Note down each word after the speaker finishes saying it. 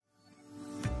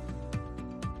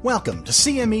Welcome to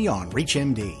CME on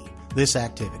ReachMD. This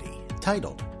activity,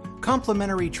 titled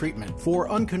Complementary Treatment for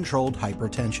Uncontrolled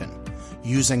Hypertension,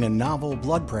 using a novel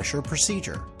blood pressure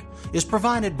procedure, is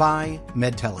provided by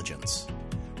Medtelligence.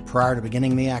 Prior to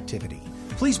beginning the activity,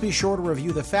 please be sure to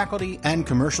review the faculty and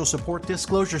commercial support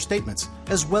disclosure statements,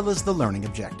 as well as the learning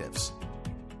objectives.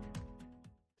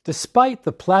 Despite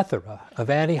the plethora of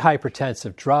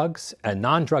antihypertensive drugs and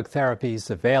non-drug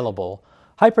therapies available,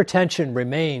 hypertension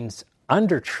remains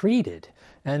undertreated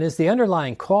and is the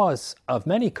underlying cause of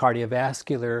many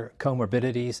cardiovascular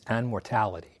comorbidities and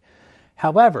mortality.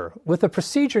 However, with a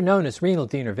procedure known as renal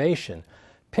denervation,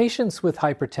 patients with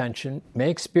hypertension may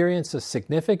experience a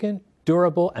significant,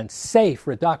 durable, and safe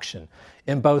reduction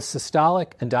in both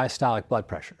systolic and diastolic blood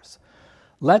pressures.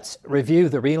 Let's review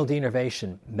the renal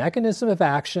denervation mechanism of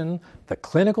action, the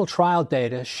clinical trial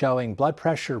data showing blood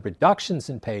pressure reductions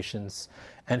in patients,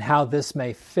 and how this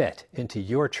may fit into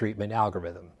your treatment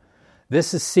algorithm.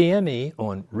 This is CME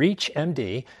on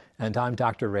ReachMD, and I'm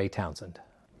Dr. Ray Townsend.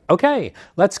 Okay,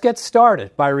 let's get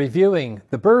started by reviewing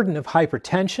the burden of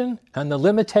hypertension and the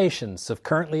limitations of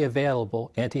currently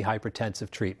available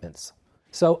antihypertensive treatments.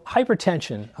 So,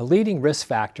 hypertension, a leading risk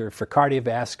factor for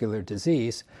cardiovascular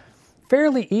disease,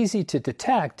 fairly easy to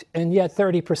detect, and yet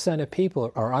 30% of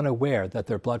people are unaware that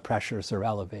their blood pressures are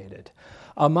elevated.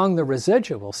 Among the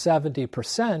residual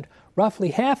 70%,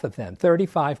 roughly half of them,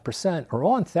 35%, are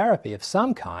on therapy of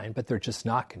some kind, but they're just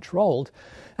not controlled.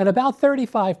 And about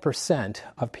 35%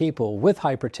 of people with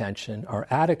hypertension are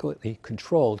adequately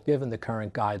controlled given the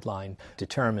current guideline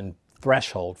determined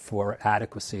threshold for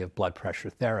adequacy of blood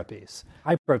pressure therapies.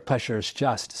 High blood pressure is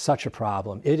just such a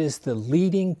problem. It is the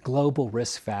leading global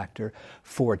risk factor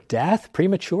for death,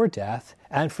 premature death,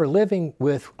 and for living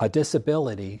with a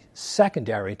disability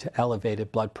secondary to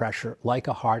elevated blood pressure like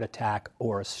a heart attack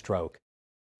or a stroke.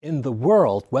 In the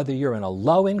world, whether you're in a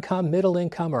low-income,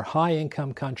 middle-income, or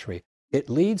high-income country, it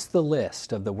leads the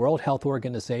list of the World Health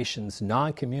Organization's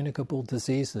non-communicable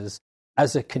diseases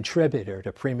as a contributor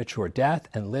to premature death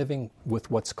and living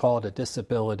with what's called a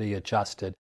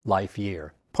disability-adjusted life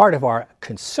year. Part of our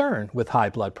concern with high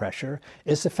blood pressure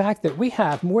is the fact that we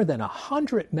have more than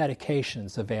 100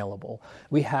 medications available.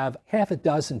 We have half a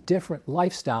dozen different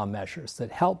lifestyle measures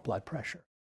that help blood pressure.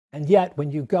 And yet,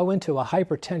 when you go into a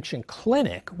hypertension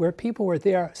clinic where people are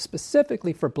there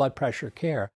specifically for blood pressure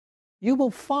care, you will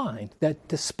find that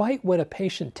despite what a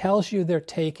patient tells you they're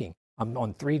taking, I'm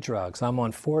on 3 drugs, I'm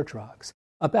on 4 drugs,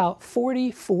 about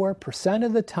 44%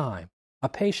 of the time, a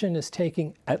patient is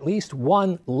taking at least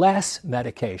one less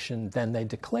medication than they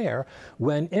declare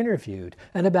when interviewed.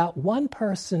 And about 1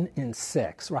 person in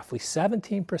 6, roughly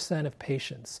 17% of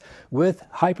patients with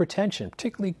hypertension,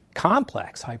 particularly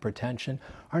complex hypertension,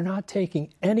 are not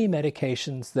taking any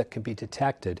medications that can be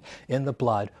detected in the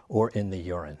blood or in the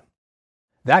urine.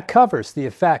 That covers the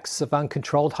effects of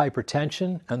uncontrolled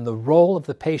hypertension and the role of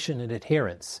the patient in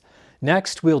adherence.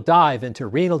 Next, we'll dive into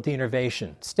renal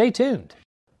denervation. Stay tuned.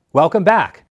 Welcome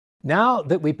back. Now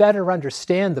that we better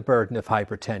understand the burden of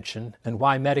hypertension and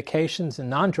why medications and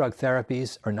non-drug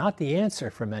therapies are not the answer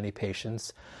for many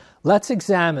patients, let's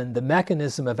examine the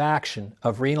mechanism of action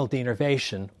of renal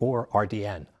denervation, or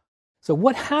RDN. So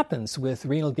what happens with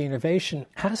renal denervation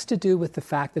has to do with the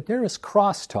fact that there is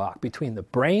crosstalk between the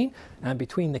brain and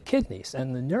between the kidneys,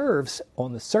 and the nerves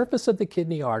on the surface of the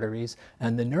kidney arteries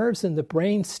and the nerves in the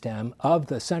brain stem of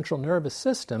the central nervous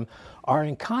system are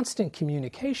in constant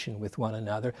communication with one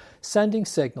another, sending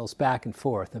signals back and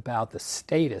forth about the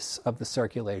status of the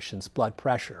circulation's blood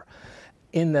pressure.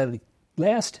 In the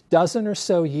last dozen or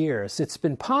so years, it's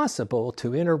been possible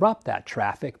to interrupt that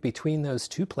traffic between those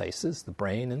two places, the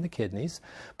brain and the kidneys,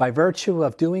 by virtue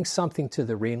of doing something to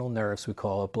the renal nerves we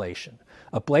call ablation.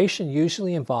 Ablation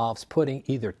usually involves putting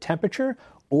either temperature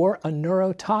or a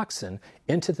neurotoxin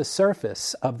into the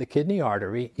surface of the kidney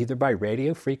artery, either by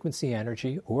radiofrequency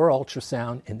energy or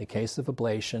ultrasound in the case of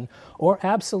ablation, or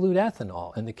absolute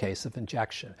ethanol in the case of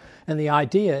injection. And the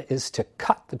idea is to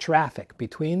cut the traffic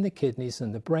between the kidneys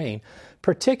and the brain,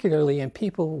 particularly in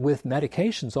people with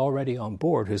medications already on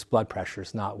board whose blood pressure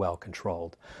is not well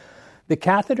controlled. The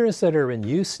catheters that are in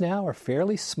use now are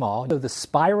fairly small. So the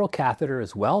spiral catheter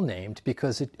is well named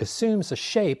because it assumes a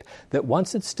shape that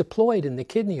once it's deployed in the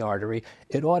kidney artery,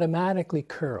 it automatically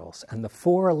curls, and the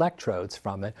 4 electrodes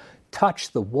from it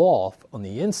touch the wall on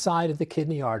the inside of the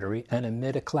kidney artery and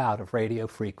emit a cloud of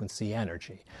radiofrequency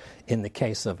energy, in the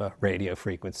case of a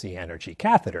radiofrequency energy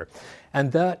catheter.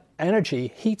 And that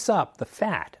energy heats up the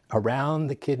fat around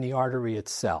the kidney artery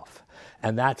itself.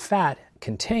 And that fat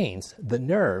contains the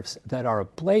nerves that are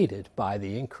ablated by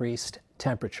the increased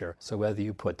temperature. So whether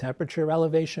you put temperature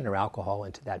elevation or alcohol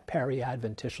into that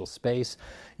periadventitial space,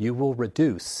 you will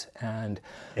reduce and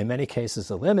in many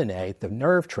cases eliminate the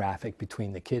nerve traffic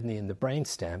between the kidney and the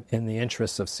brainstem in the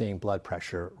interest of seeing blood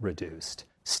pressure reduced.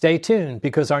 Stay tuned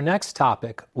because our next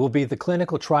topic will be the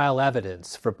clinical trial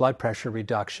evidence for blood pressure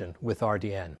reduction with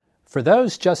RDN. For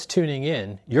those just tuning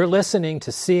in, you're listening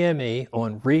to CME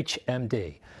on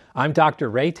ReachMD. I'm Dr.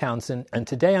 Ray Townsend, and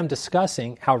today I'm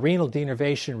discussing how renal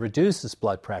denervation reduces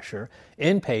blood pressure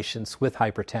in patients with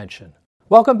hypertension.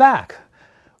 Welcome back.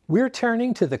 We're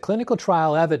turning to the clinical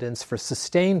trial evidence for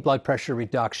sustained blood pressure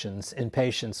reductions in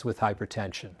patients with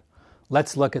hypertension.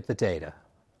 Let's look at the data.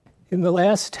 In the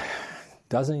last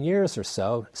dozen years or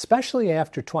so, especially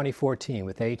after 2014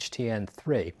 with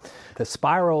HTN-3, the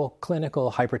Spiral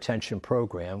Clinical Hypertension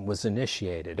Program was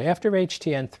initiated. After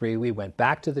HTN-3, we went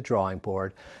back to the drawing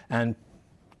board, and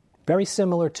very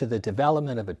similar to the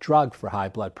development of a drug for high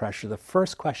blood pressure, the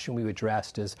first question we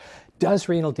addressed is, does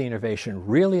renal denervation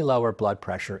really lower blood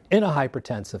pressure in a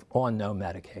hypertensive on no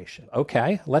medication?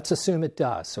 Okay, let's assume it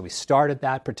does. So we started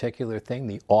that particular thing,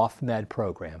 the off-med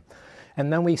program.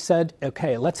 And then we said,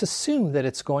 okay, let's assume that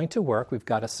it's going to work. We've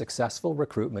got a successful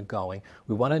recruitment going.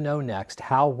 We want to know next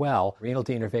how well renal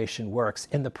denervation works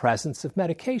in the presence of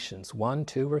medications, 1,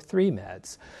 2, or 3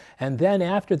 meds. And then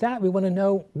after that, we want to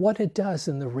know what it does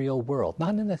in the real world,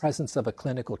 not in the presence of a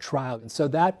clinical trial. And so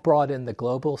that brought in the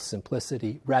Global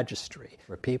Simplicity Registry,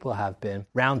 where people have been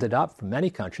rounded up from many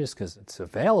countries because it's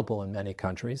available in many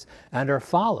countries and are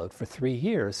followed for 3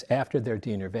 years after their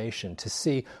denervation to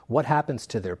see what happens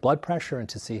to their blood pressure and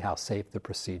to see how safe the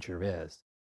procedure is.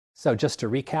 So just to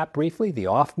recap briefly, the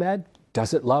off-med,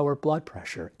 does it lower blood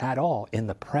pressure at all in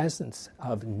the presence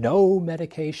of no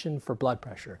medication for blood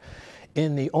pressure?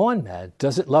 In the on-med,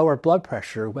 does it lower blood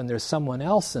pressure when there's someone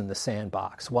else in the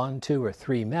sandbox, 1, 2, or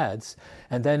 3 meds?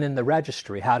 And then in the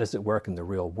registry, how does it work in the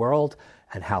real world?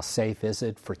 And how safe is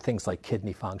it for things like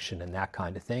kidney function and that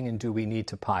kind of thing? And do we need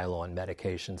to pile on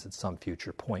medications at some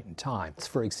future point in time?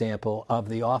 For example, of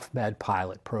the off-med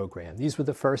pilot program, these were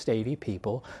the first 80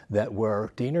 people that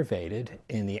were denervated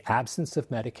in the absence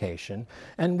of medication.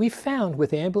 And we found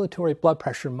with ambulatory blood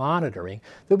pressure monitoring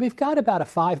that we've got about a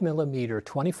 5 millimeter,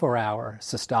 24-hour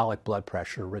systolic blood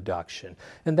pressure reduction.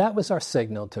 And that was our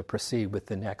signal to proceed with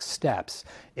the next steps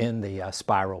in the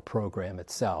Spiral program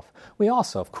itself. We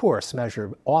also, of course, measure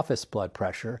office blood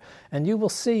pressure, and you will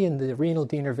see in the renal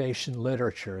denervation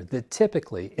literature that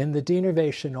typically in the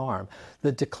denervation arm,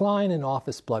 the decline in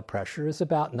office blood pressure is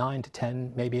about 9 to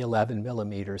 10, maybe 11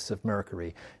 millimeters of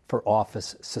mercury for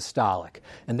office systolic.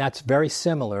 And that's very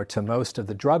similar to most of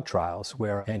the drug trials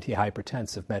where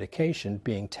antihypertensive medication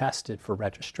being tested for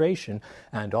registration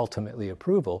and ultimately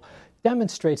approval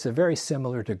demonstrates a very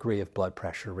similar degree of blood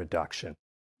pressure reduction.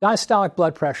 Diastolic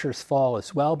blood pressures fall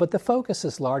as well, but the focus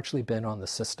has largely been on the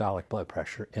systolic blood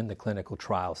pressure in the clinical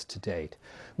trials to date.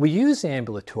 We use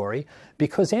ambulatory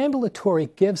because ambulatory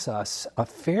gives us a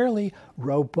fairly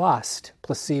robust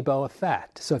placebo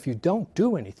effect. So if you don't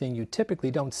do anything, you typically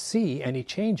don't see any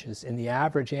changes in the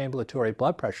average ambulatory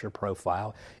blood pressure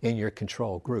profile in your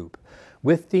control group.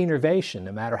 With denervation,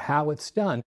 no matter how it's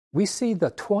done, we see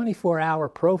the 24-hour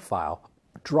profile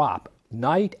drop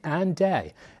night and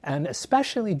day, and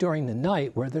especially during the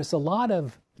night where there's a lot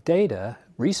of data,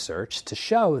 research to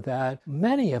show that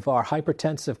many of our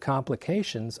hypertensive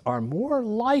complications are more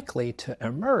likely to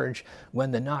emerge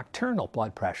when the nocturnal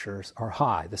blood pressures are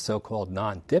high, the so-called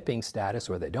non-dipping status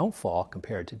where they don't fall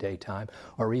compared to daytime,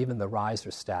 or even the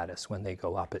riser status when they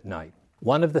go up at night.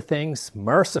 One of the things,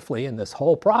 mercifully, in this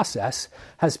whole process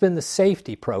has been the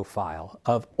safety profile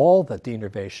of all the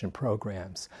denervation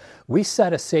programs. We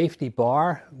set a safety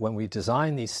bar when we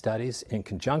designed these studies in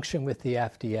conjunction with the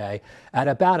FDA at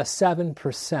about a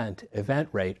 7% event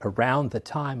rate around the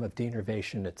time of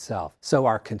denervation itself. So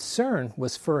our concern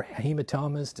was for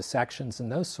hematomas, dissections,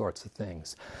 and those sorts of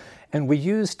things. And we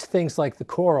used things like the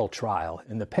CORAL trial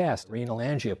in the past, renal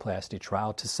angioplasty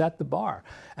trial, to set the bar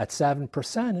at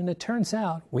 7%. And it turns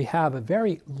out we have a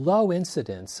very low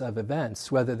incidence of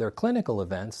events, whether they're clinical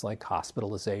events like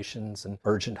hospitalizations and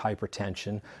urgent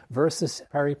hypertension versus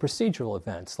peri-procedural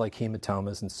events like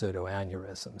hematomas and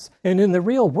pseudoaneurysms. And in the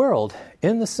real world,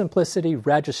 in the Simplicity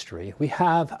Registry, we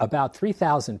have about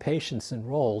 3,000 patients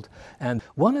enrolled. And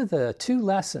one of the 2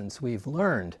 lessons we've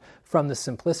learned from the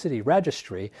Simplicity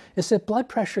registry is that blood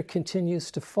pressure continues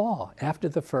to fall after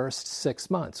the first 6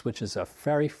 months, which is a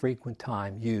very frequent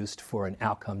time used for an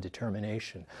outcome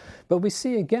determination. But we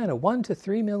see again a 1 to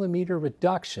 3 millimeter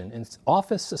reduction in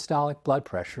office systolic blood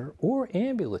pressure or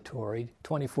ambulatory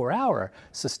 24-hour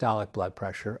systolic blood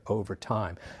pressure over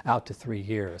time, out to 3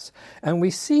 years. And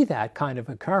we see that kind of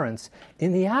occurrence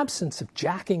in the absence of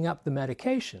jacking up the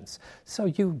medications. So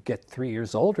you get 3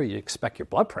 years older, you expect your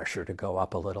blood pressure to go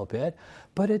up a little bit,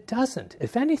 but it doesn't.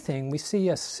 If anything, we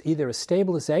see either a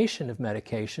stabilization of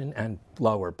medication and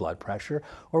lower blood pressure,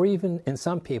 or even in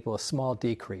some people, a small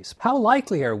decrease. How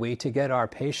likely are we to get our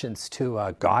patients to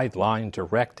a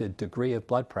guideline-directed degree of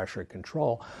blood pressure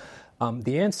control?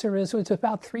 The answer is it's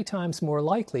about 3 times more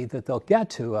likely that they'll get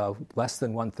to a less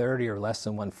than 130 or less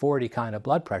than 140 kind of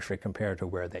blood pressure compared to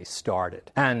where they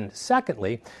started. And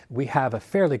secondly, we have a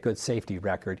fairly good safety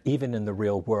record even in the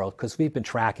real world because we've been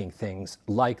tracking things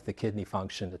like the kidney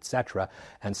function, etc.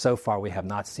 And so far we have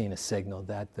not seen a signal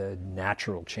that the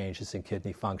natural changes in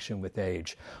kidney function with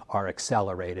age are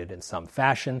accelerated in some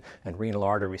fashion, and renal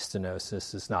artery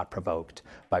stenosis is not provoked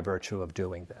by virtue of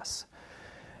doing this.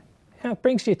 Now, it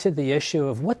brings you to the issue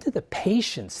of what do the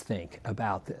patients think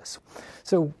about this?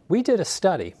 So we did a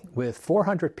study with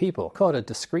 400 people called a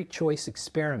discrete choice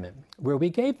experiment where we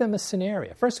gave them a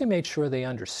scenario. First, we made sure they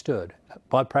understood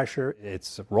blood pressure,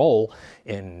 its role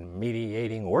in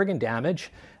mediating organ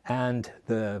damage, and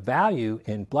the value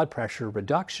in blood pressure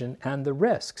reduction and the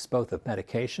risks, both of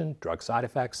medication, drug side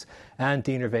effects, and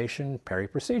denervation,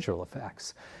 peri-procedural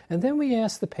effects. And then we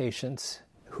asked the patients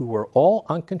who were all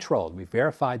uncontrolled. We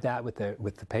verified that with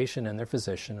the patient and their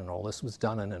physician, and all this was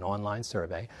done in an online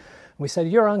survey. We said,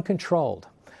 you're uncontrolled.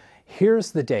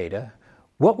 Here's the data.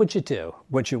 What would you do?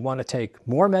 Would you want to take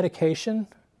more medication,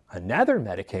 another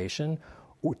medication,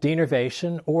 or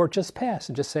denervation, or just pass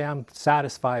and just say, I'm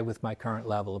satisfied with my current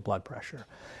level of blood pressure?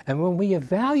 And when we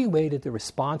evaluated the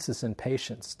responses in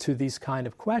patients to these kind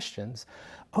of questions,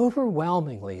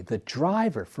 overwhelmingly, the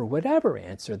driver for whatever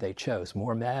answer they chose,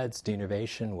 more meds,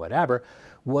 denervation, whatever,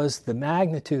 was the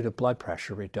magnitude of blood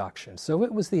pressure reduction. So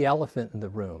it was the elephant in the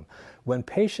room. When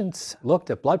patients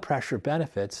looked at blood pressure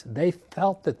benefits, they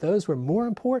felt that those were more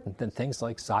important than things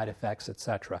like side effects,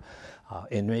 etc.,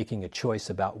 in making a choice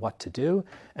about what to do.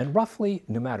 And roughly,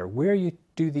 no matter where you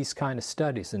do these kind of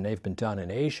studies, and they've been done in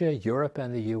Asia, Europe,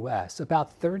 and the US,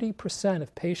 about 30%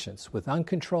 of patients with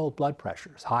uncontrolled blood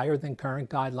pressures, higher than current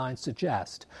guidelines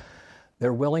suggest,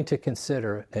 they're willing to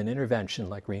consider an intervention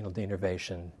like renal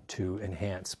denervation to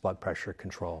enhance blood pressure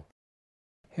control.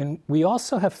 And we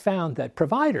also have found that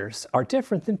providers are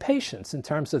different than patients in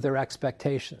terms of their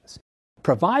expectations.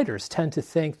 Providers tend to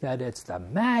think that it's the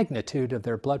magnitude of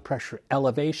their blood pressure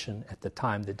elevation at the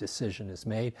time the decision is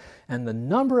made and the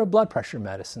number of blood pressure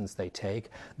medicines they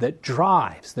take that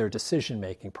drives their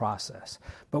decision-making process.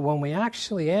 But when we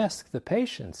actually ask the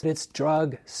patients, it's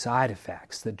drug side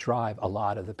effects that drive a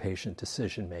lot of the patient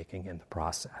decision-making in the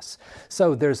process.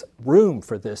 So there's room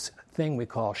for this thing we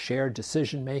call shared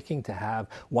decision-making to have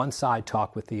one side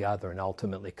talk with the other and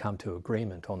ultimately come to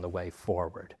agreement on the way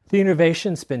forward. The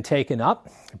innovation's been taken up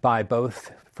by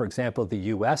both, for example, the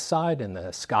US side in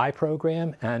the SKY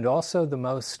program and also the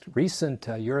most recent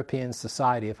European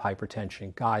Society of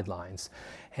Hypertension guidelines.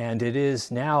 And it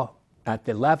is now at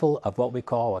the level of what we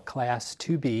call a Class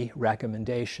 2B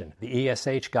recommendation. The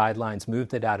ESH guidelines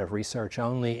moved it out of research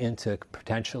only into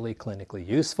potentially clinically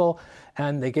useful,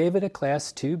 and they gave it a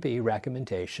Class 2B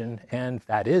recommendation, and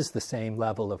that is the same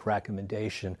level of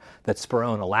recommendation that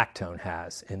spironolactone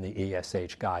has in the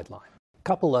ESH guideline. A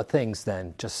couple of things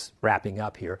then, just wrapping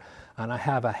up here, and I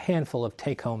have a handful of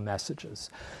take-home messages.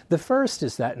 The first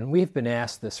is that, and we've been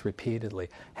asked this repeatedly,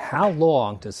 how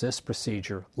long does this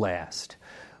procedure last?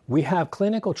 We have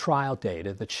clinical trial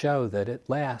data that show that it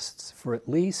lasts for at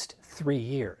least 3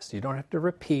 years. You don't have to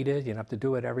repeat it. You don't have to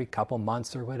do it every couple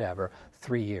months or whatever,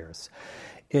 3 years.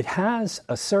 It has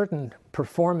a certain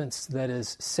performance that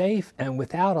is safe and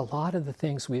without a lot of the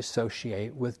things we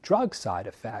associate with drug side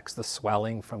effects, the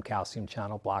swelling from calcium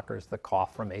channel blockers, the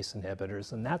cough from ACE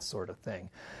inhibitors, and that sort of thing.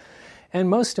 And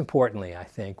most importantly, I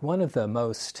think, one of the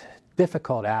most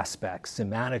difficult aspects in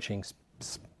managing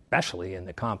especially in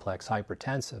the complex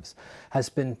hypertensives, has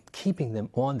been keeping them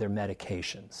on their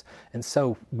medications. And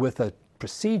so with a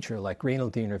procedure like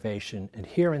renal denervation,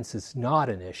 adherence is not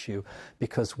an issue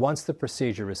because once the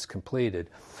procedure is completed,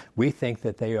 we think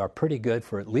that they are pretty good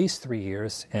for at least 3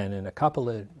 years, and in a couple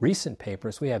of recent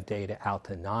papers, we have data out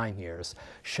to 9 years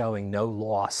showing no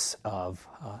loss of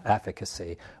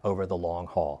efficacy over the long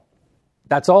haul.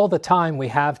 That's all the time we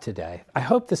have today. I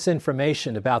hope this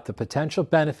information about the potential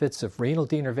benefits of renal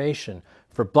denervation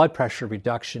for blood pressure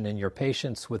reduction in your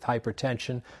patients with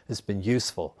hypertension has been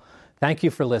useful. Thank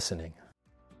you for listening.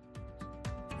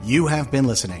 You have been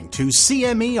listening to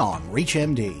CME on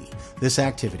ReachMD. This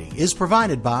activity is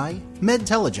provided by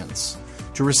Medtelligence.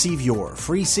 To receive your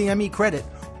free CME credit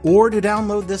or to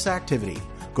download this activity,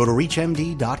 go to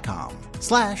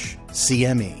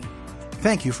reachmd.com/CME.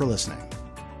 Thank you for listening.